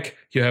the Mac,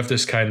 you have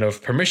this kind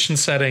of permission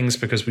settings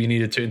because we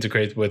needed to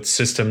integrate with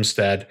systems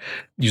that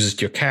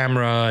used your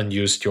camera and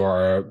used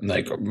your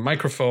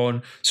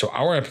microphone. So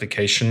our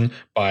application,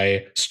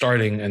 by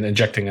starting and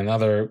injecting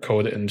another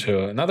code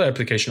into another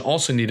application,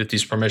 also needed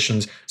these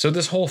permissions. So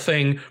this whole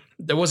thing,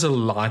 there was a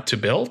lot to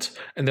build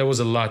and there was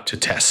a lot to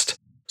test.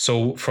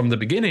 So from the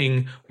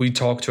beginning, we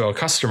talked to our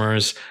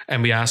customers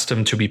and we asked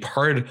them to be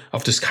part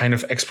of this kind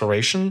of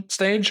exploration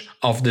stage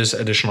of this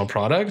additional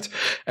product.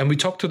 And we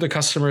talked to the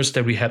customers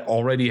that we had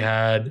already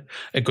had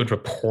a good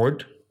rapport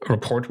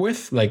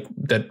with, like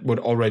that would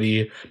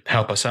already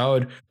help us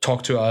out,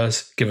 talk to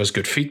us, give us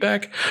good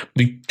feedback.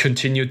 We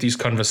continued these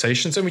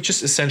conversations and we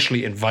just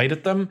essentially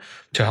invited them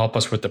to help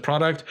us with the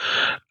product.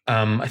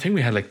 I think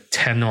we had like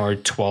 10 or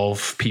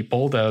 12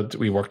 people that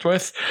we worked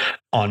with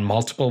on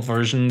multiple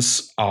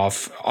versions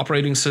of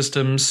operating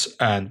systems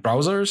and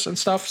browsers and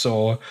stuff.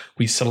 So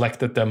we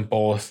selected them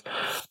both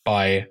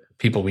by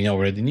people we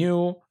already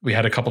knew. We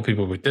had a couple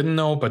people we didn't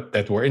know, but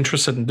that were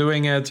interested in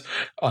doing it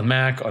on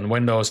Mac, on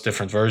Windows,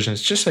 different versions,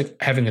 just like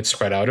having it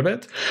spread out a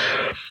bit.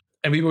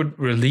 And we would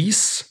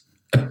release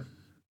a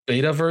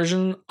beta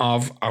version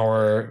of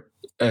our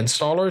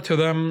installer to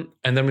them,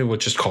 and then we would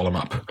just call them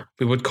up.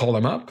 We would call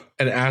them up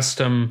and ask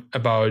them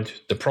about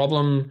the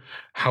problem,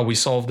 how we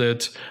solved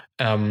it.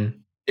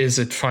 Is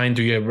it fine?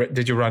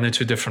 Did you run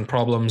into different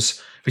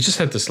problems? We just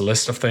had this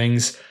list of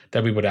things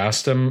that we would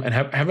ask them and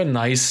have a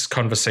nice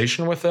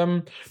conversation with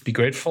them, be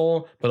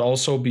grateful, but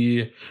also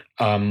be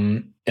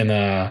in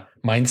a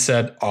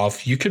mindset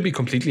of you could be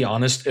completely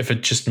honest if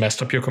it just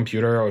messed up your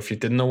computer or if you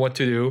didn't know what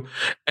to do.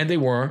 And they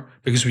were,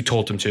 because we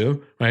told them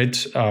to,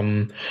 right?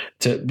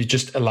 We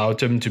just allowed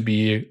them to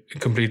be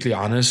completely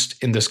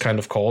honest in this kind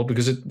of call,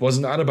 because it was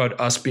not about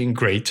us being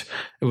great.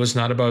 It was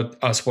not about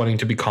us wanting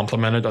to be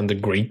complimented on the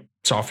great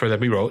software that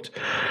we wrote.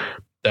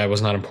 That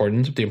was not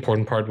important. The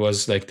important part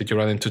was like, did you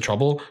run into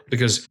trouble?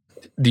 Because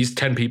these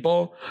 10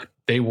 people,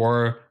 they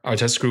were our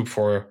test group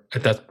for,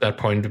 at that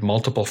point,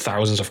 multiple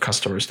thousands of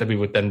customers that we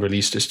would then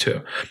release this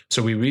to.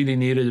 So we really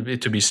needed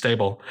it to be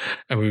stable,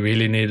 and we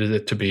really needed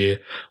it to be,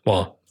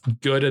 well,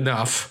 good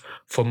enough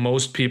for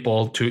most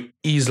people to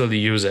easily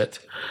use it.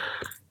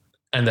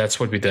 And that's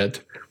what we did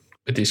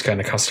with these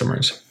kind of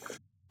customers.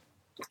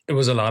 It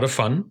was a lot of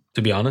fun,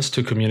 to be honest,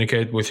 to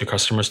communicate with your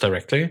customers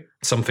directly.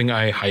 Something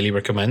I highly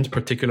recommend,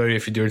 particularly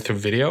if you do it through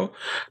video.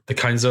 The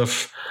kinds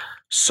of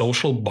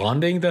social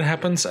bonding that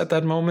happens at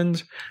that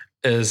moment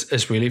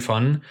is really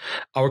fun.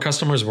 Our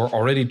customers were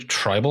already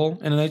tribal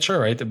in nature,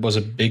 right? It was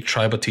a big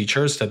tribe of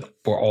teachers that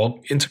were all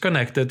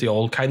interconnected. They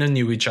all kind of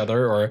knew each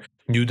other, or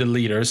knew the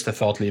leaders, the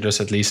thought leaders,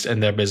 at least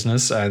in their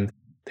business. And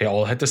they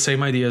all had the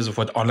same ideas of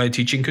what online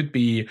teaching could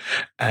be.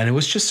 And it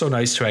was just so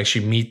nice to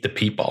actually meet the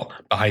people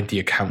behind the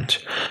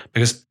account,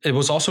 because it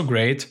was also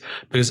great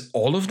because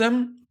all of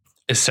them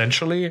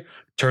essentially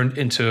turned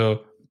into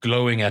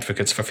glowing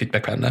advocates for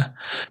Feedback Panda,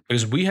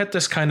 because we had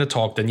this kind of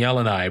talk, Danielle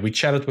and I, we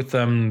chatted with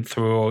them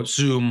through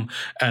Zoom,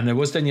 and it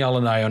was Danielle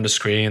and I on the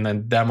screen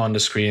and them on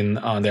the screen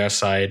on their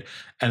side.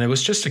 And it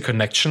was just a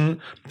connection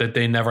that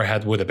they never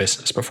had with a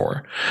business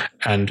before.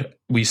 And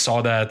we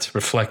saw that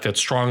reflected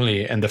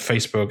strongly in the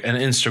Facebook and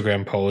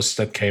Instagram posts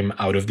that came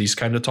out of these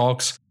kind of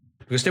talks,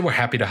 because they were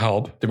happy to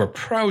help. They were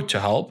proud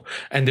to help,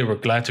 and they were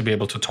glad to be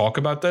able to talk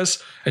about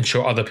this and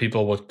show other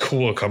people what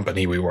cool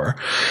company we were.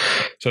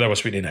 So that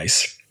was really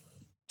nice.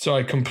 So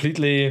I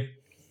completely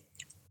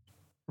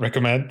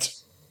recommend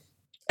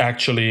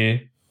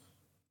actually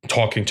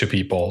talking to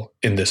people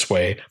in this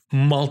way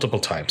multiple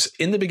times.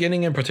 In the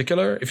beginning in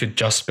particular, if you're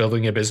just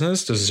building a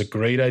business, this is a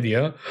great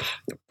idea,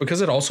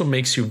 because it also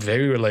makes you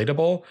very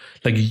relatable.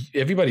 Like,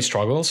 everybody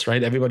struggles,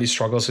 right? Everybody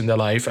struggles in their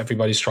life.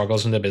 Everybody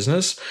struggles in their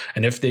business.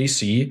 And if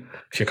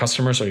your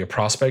customers or your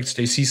prospects,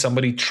 they see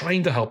somebody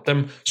trying to help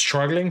them,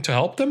 struggling to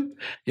help them,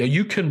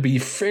 you can be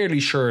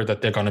fairly sure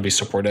that they're going to be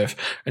supportive,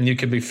 and you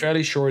can be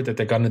fairly sure that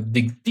they're going to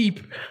dig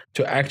deep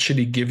to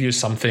actually give you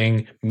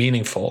something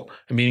meaningful,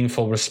 a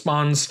meaningful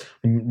response,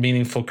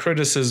 meaningful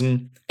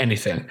criticism,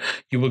 anything.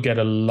 You will get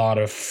a lot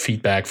of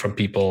feedback from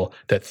people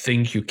that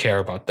think you care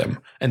about them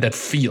and that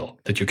feel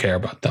that you care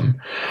about them.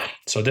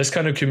 So this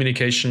kind of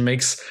communication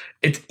makes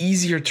it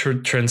easier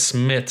to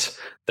transmit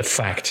the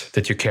fact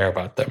that you care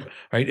about them,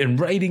 right? In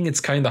writing, it's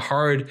kind of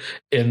hard.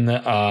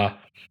 I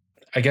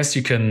guess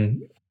you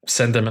can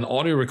send them an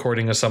audio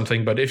recording or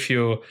something, but if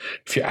you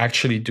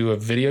actually do a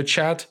video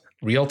chat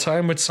real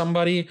time with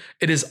somebody,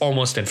 it is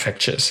almost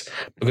infectious,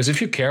 because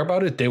if you care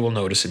about it, they will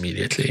notice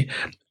immediately.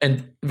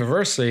 And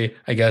reversely,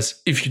 I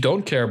guess, if you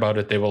don't care about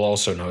it, they will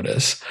also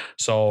notice.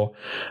 So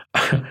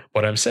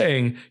what I'm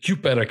saying, you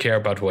better care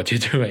about what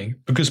you're doing,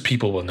 because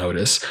people will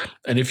notice.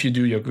 And if you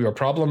do your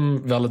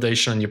problem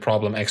validation and your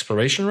problem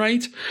exploration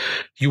right,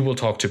 you will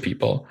talk to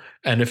people.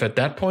 And if at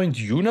that point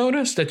you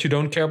notice that you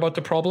don't care about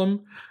the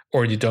problem,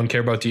 or you don't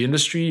care about the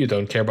industry, you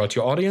don't care about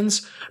your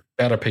audience,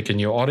 better pick a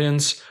new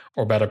audience,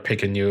 or better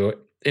pick a new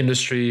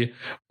industry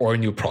or a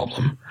new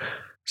problem.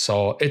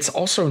 So it's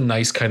also a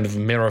nice kind of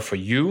mirror for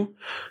you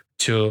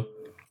to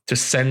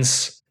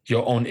sense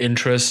your own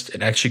interest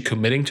in actually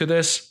committing to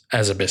this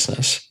as a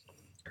business.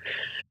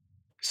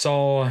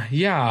 So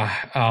yeah,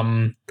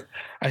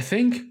 I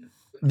think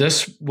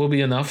this will be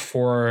enough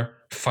for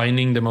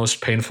finding the most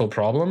painful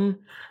problem.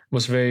 It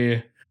was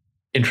very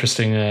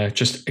interesting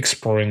just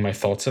exploring my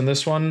thoughts on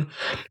this one.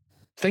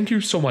 Thank you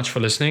so much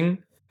for listening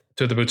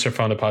to the Bootstrap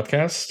Founder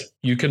podcast.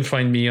 You can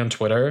find me on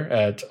Twitter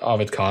at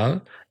Arvid.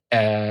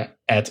 at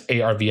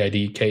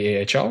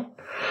ARVIDKAHL.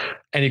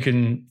 And you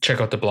can check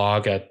out the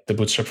blog at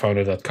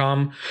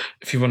thebootstrapfounder.com.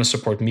 If you want to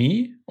support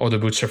me or the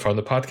Bootstrap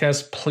Founder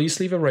podcast, please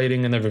leave a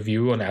rating and a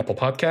review on Apple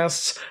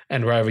Podcasts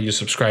and wherever you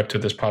subscribe to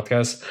this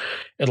podcast.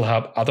 It'll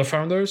help other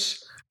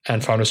founders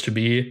and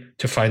founders-to-be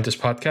to find this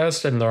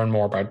podcast and learn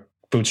more about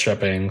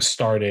bootstrapping,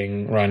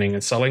 starting, running,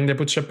 and selling their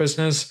bootstrap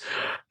business.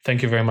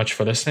 Thank you very much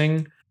for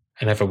listening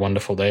and have a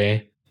wonderful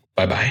day.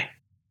 Bye-bye.